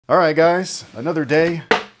All right, guys, another day,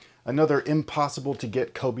 another impossible to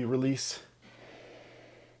get Kobe release.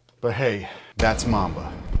 But hey, that's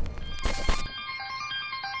Mamba.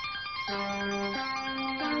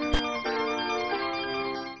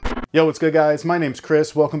 Yo, what's good, guys? My name's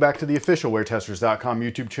Chris. Welcome back to the official WearTesters.com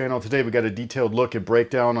YouTube channel. Today we got a detailed look and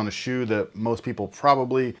breakdown on a shoe that most people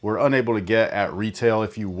probably were unable to get at retail.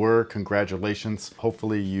 If you were, congratulations.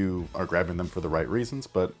 Hopefully you are grabbing them for the right reasons,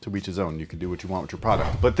 but to each his own. You can do what you want with your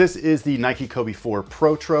product. But this is the Nike Kobe 4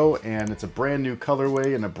 Protro, and it's a brand new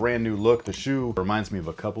colorway and a brand new look. The shoe reminds me of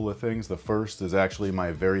a couple of things. The first is actually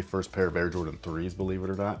my very first pair of Air Jordan 3s, believe it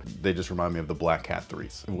or not. They just remind me of the Black Cat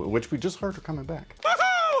 3s, which we just heard are coming back.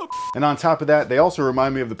 And on top of that, they also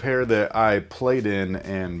remind me of the pair that I played in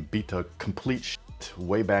and beat to complete shit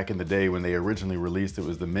way back in the day when they originally released. It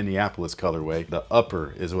was the Minneapolis colorway. The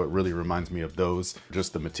upper is what really reminds me of those,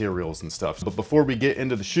 just the materials and stuff. But before we get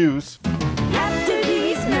into the shoes, after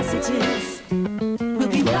these messages, we'll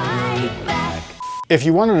be right back. If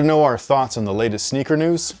you wanted to know our thoughts on the latest sneaker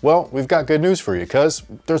news, well, we've got good news for you, because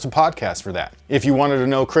there's a podcast for that. If you wanted to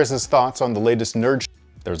know Chris's thoughts on the latest nerd shit,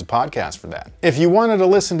 there's a podcast for that. If you wanted to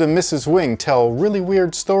listen to Mrs. Wing tell really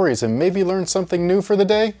weird stories and maybe learn something new for the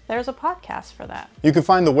day, there's a podcast for that. You can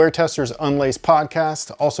find the WearTesters Unlaced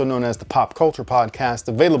podcast, also known as the Pop Culture Podcast,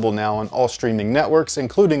 available now on all streaming networks,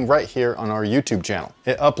 including right here on our YouTube channel.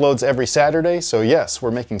 It uploads every Saturday, so yes,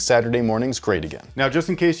 we're making Saturday mornings great again. now just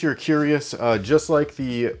in case you're curious, just like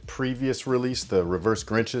the previous release, the Reverse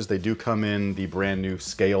Grinches, they do come in the brand new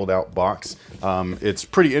scaled out box. It's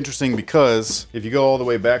pretty interesting because if you go all the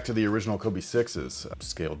way back to the original Kobe 6s,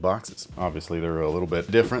 scaled boxes, obviously they're a little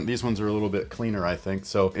bit different. These ones are a little bit cleaner, I think.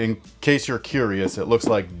 So in case you're curious, it looks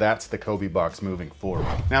like that's the Kobe box moving forward.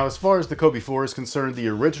 Now, as far as the Kobe 4 is concerned, the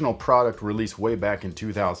original product released way back in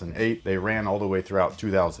 2008. They ran all the way throughout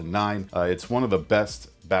 2009. It's one of the best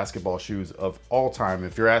basketball shoes of all time,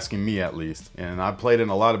 if you're asking me at least. And I've played in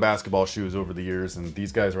a lot of basketball shoes over the years, and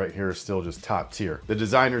these guys right here are still just top tier. The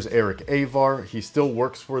designer's Eric Avar. He still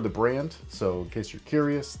works for the brand, so in case you're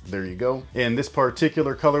curious, there you go. And this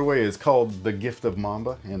particular colorway is called the Gift of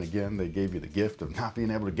Mamba, and again, they gave you the gift of not being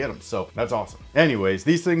able to get them, so that's awesome. Anyways,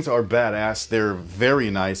 these things are badass. They're very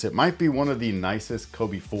nice. It might be one of the nicest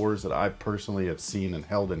Kobe 4s that I personally have seen and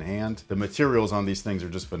held in hand. The materials on these things are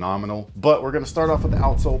just phenomenal. But we're gonna start off with the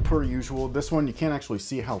outsole per usual. This one, you can't actually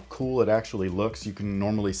see how cool it actually looks. You can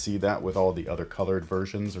normally see that with all the other colored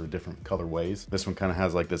versions or different colorways. This one kind of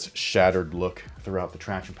has like this shattered look throughout the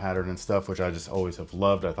traction pattern and stuff, which I just always have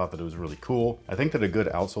loved. I thought that it was really cool. I think that a good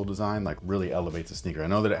outsole design like really elevates a sneaker. I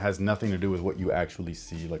know that it has nothing to do with what you actually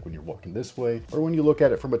see, like when you're walking this way or when you look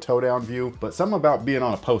at it from a toe down view, but something about being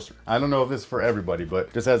on a poster. I don't know if this is for everybody,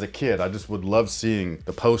 but just as a kid, I just would love seeing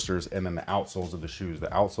the posters and then the outsoles of the shoes. The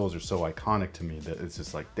outsoles are so iconic to me that it's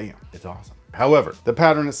just like, damn, it's awesome. However, the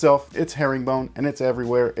pattern itself, it's herringbone and it's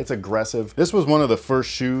everywhere. It's aggressive. This was one of the first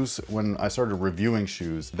shoes when I started reviewing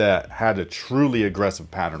shoes that had a truly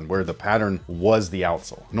aggressive pattern where the pattern was the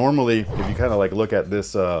outsole. Normally, if you kind of like look at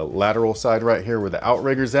this lateral side right here where the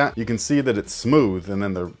outrigger's at, you can see that it's smooth and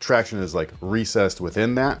then the traction is like recessed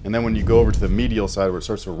within that. And then when you go over to the medial side where it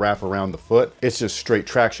starts to wrap around the foot, it's just straight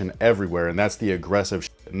traction everywhere, and that's the aggressive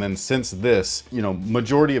shit. And then since this, you know,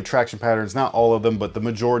 majority of traction patterns, not all of them, but the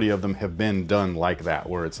majority of them have been done like that,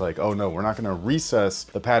 where it's like, oh no, we're not gonna recess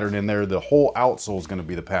the pattern in there. The whole outsole is gonna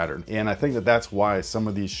be the pattern. And I think that that's why some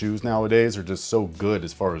of these shoes nowadays are just so good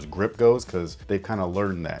as far as grip goes, because they've kind of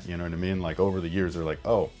learned that, you know what I mean? Like over the years, they're like,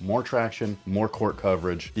 oh, more traction, more court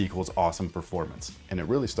coverage equals awesome performance. And it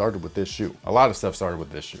really started with this shoe. A lot of stuff started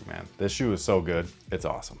with this shoe, man. This shoe is so good, it's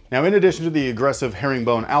awesome. Now, in addition to the aggressive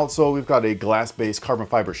herringbone outsole, we've got a glass-based carbon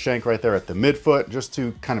fiber shank right there at the midfoot, just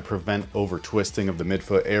to kind of prevent over twisting of the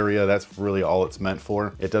midfoot area. That's really all it's meant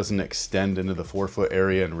for. It doesn't extend into the forefoot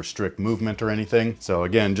area and restrict movement or anything. So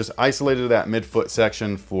again, just isolated that midfoot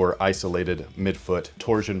section for isolated midfoot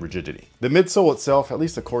torsion rigidity. The midsole itself, at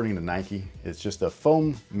least according to Nike, is just a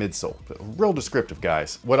foam midsole. Real descriptive,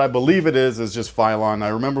 guys. What I believe it is just Phylon. I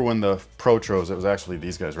remember when the Protros, it was actually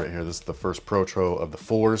these guys right here. This is the first Protro of the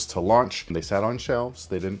 4s to launch. They sat on shelves.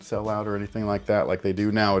 They didn't sell out or anything like that like they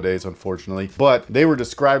do nowadays, unfortunately. But they were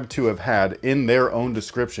described to have had in their own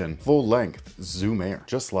description full length Zoom Air,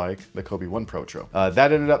 just like the Kobe 1 Protro.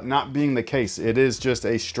 That ended up not being the case. It is just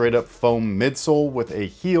a straight up foam midsole with a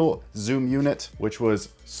heel zoom unit, which was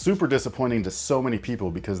super disappointing to so many people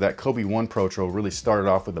because that Kobe 1 Protro really started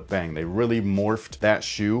off with a bang. They really morphed that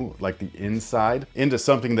shoe, like the inside, into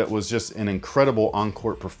something that was just an incredible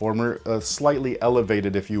on-court performer, slightly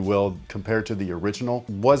elevated, if you will, compared to the original.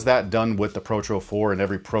 Was that done with the Protro 4 and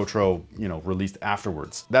every Protro, you know, released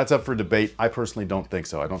afterwards? That's up for debate. I personally don't think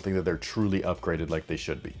so. I don't think that they're truly upgraded like they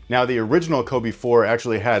should be. Now, the original Kobe 4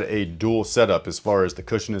 actually had a dual setup as far as the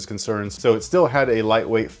cushion is concerned. So it still had a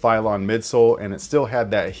lightweight Phylon midsole and it still had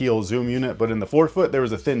that heel zoom unit, but in the forefoot, there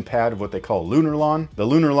was a thin pad of what they call Lunarlon. The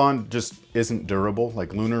Lunarlon just isn't durable.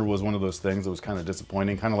 Like Lunar was one of those things that was kind of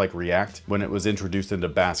disappointing, kind of like React when it was introduced into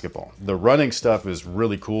basketball. The running stuff is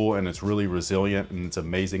really cool and it's really resilient and it's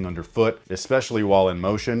amazing underfoot, especially while in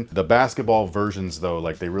motion. The basketball versions though,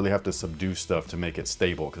 like they really have to subdue stuff to make it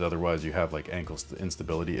stable because otherwise you have like ankle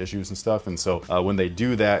instability issues and stuff. And so when they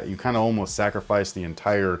do that, you kind of almost sacrifice the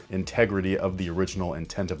entire integrity of the original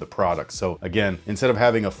intent of the product. So again, instead of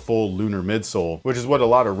having a full Lunar midsole, which is what a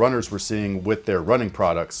lot of runners were seeing with their running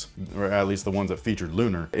products, or at least the ones that featured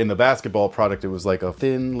Lunar, in the basketball product, it was like a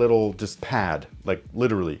thin little just pad, like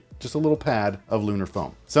literally just a little pad of Lunar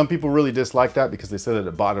foam. Some people really disliked that because they said that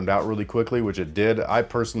it bottomed out really quickly, which it did. I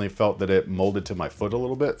personally felt that it molded to my foot a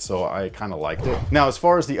little bit, so I kind of liked it. Now, as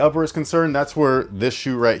far as the upper is concerned, that's where this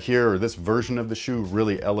shoe right here, or this version of the shoe,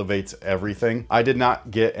 really elevates everything. I did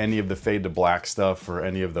not get any of the fade to black stuff or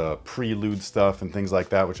any of the prelude stuff and things like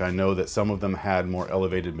that, which I know that some of them had more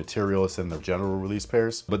elevated materials than the general release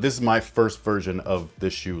pairs. But this is my first version of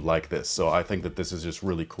this shoe like this, so I think that this is just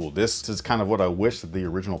really cool. This is kind of what I wish that the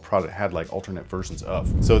original product had like alternate versions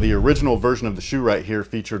of. So the original version of the shoe right here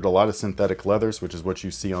featured a lot of synthetic leathers, which is what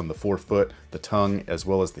you see on the forefoot, the tongue, as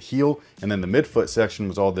well as the heel. And then the midfoot section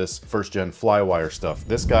was all this first gen flywire stuff.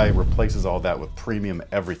 This guy replaces all that with premium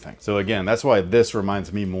everything. So again, that's why this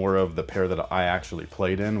reminds me more of the pair that I actually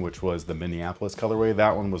played in, which was the Minneapolis colorway.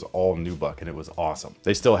 That one was all nubuck and it was awesome.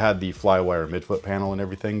 They still had the flywire midfoot panel and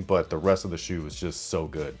everything, but the rest of the shoe was just so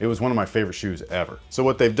good. It was one of my favorite shoes ever. So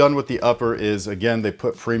what they've done with the upper is, again, they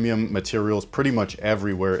put premium materials pretty much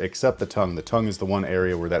everywhere except the tongue. The tongue is the one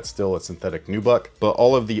area where that's still a synthetic nubuck, but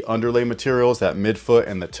all of the underlay materials, that midfoot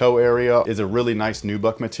and the toe area, is a really nice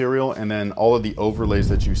nubuck material. And then all of the overlays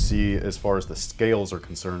that you see as far as the scales are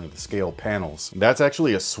concerned, or the scale panels, that's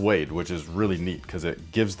actually a suede, which is really neat because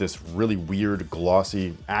it gives this really weird,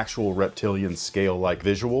 glossy, actual reptilian scale-like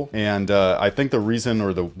visual. And I think the reason,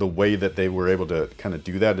 or the way that they were able to kind of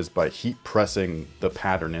do that, is by heat pressing the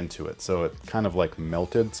pattern into it. So it kind of like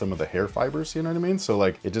melted some of the hair fibers, you know what I mean? So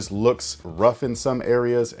like it just looks rough in some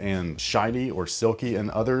areas and shiny or silky in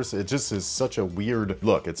others. It just is such a weird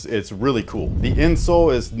look. It's really cool. The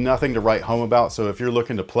insole is nothing to write home about. So if you're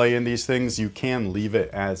looking to play in these things, you can leave it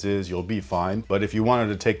as is, you'll be fine. But if you wanted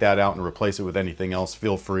to take that out and replace it with anything else,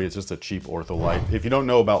 feel free. It's just a cheap Ortholite. If you don't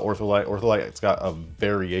know about Ortholite, it's got a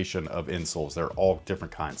variation of insoles. They're all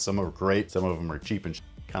different kinds. Some are great, some of them are cheap and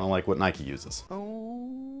kind of like what Nike uses.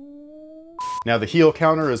 Now the heel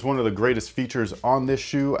counter is one of the greatest features on this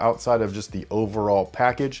shoe outside of just the overall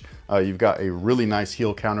package. You've got a really nice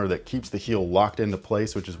heel counter that keeps the heel locked into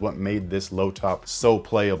place, which is what made this low top so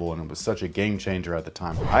playable, and it was such a game changer at the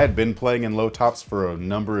time. I had been playing in low tops for a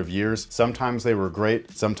number of years. Sometimes they were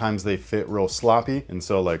great, sometimes they fit real sloppy, and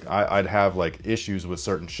so like I'd have like issues with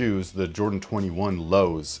certain shoes. The Jordan 21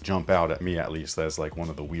 lows jump out at me, at least, as like one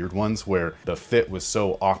of the weird ones where the fit was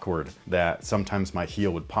so awkward that sometimes my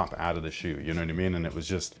heel would pop out of the shoe, you know what I mean? And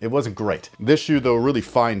it wasn't great. This shoe though really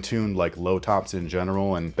fine-tuned like low tops in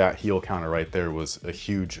general, and that heel counter right there was a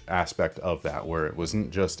huge aspect of that, where it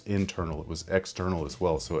wasn't just internal, it was external as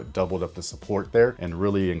well. So it doubled up the support there and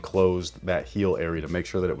really enclosed that heel area to make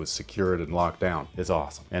sure that it was secured and locked down. It's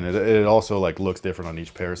awesome. And it also like looks different on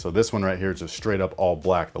each pair. So this one right here is just straight up all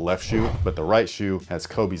black, the left shoe, but the right shoe has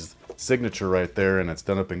Kobe's signature right there, and it's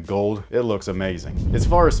done up in gold. It looks amazing. As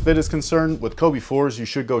far as fit is concerned, with Kobe 4s, you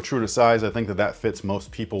should go true to size. I think that fits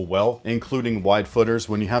most people well, including wide footers.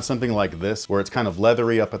 When you have something like this, where it's kind of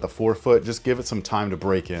leathery up at the forefoot, just give it some time to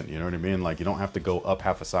break in, you know what I mean? Like you don't have to go up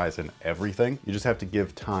half a size in everything. You just have to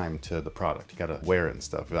give time to the product. You gotta wear it and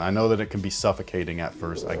stuff. I know that it can be suffocating at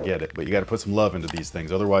first, I get it, but you gotta put some love into these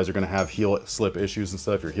things. Otherwise, you're gonna have heel slip issues and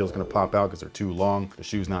stuff. Your heel's gonna pop out because they're too long. The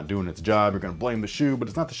shoe's not doing its job. You're gonna blame the shoe, but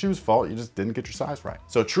it's not the shoe's fault. You just didn't get your size right.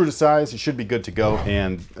 So true to size, you should be good to go.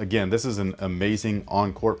 And again, this is an amazing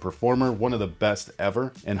on-court performer, one of the best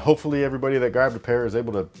ever. And hopefully everybody that grabbed a pair is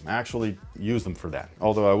able to actually use them for that.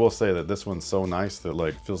 Although I will say that this one's so nice that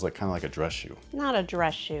like feels like kind of like a dress shoe. Not a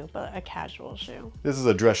dress shoe, but a casual shoe. This is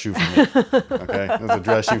a dress shoe for me. Okay, this is a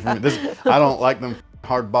dress shoe for me. I don't like them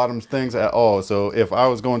hard bottoms things at all. So if I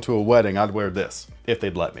was going to a wedding, I'd wear this if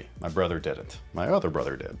they'd let me. My brother didn't. My other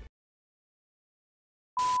brother did.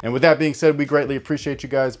 And with that being said, we greatly appreciate you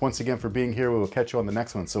guys once again for being here. We will catch you on the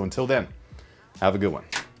next one. So until then, have a good one.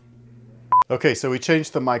 Okay, so we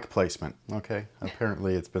changed the mic placement. Okay,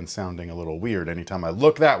 apparently it's been sounding a little weird anytime I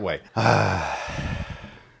look that way.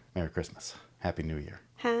 Merry Christmas. Happy New Year.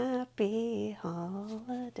 Happy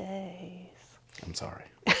holidays. I'm sorry.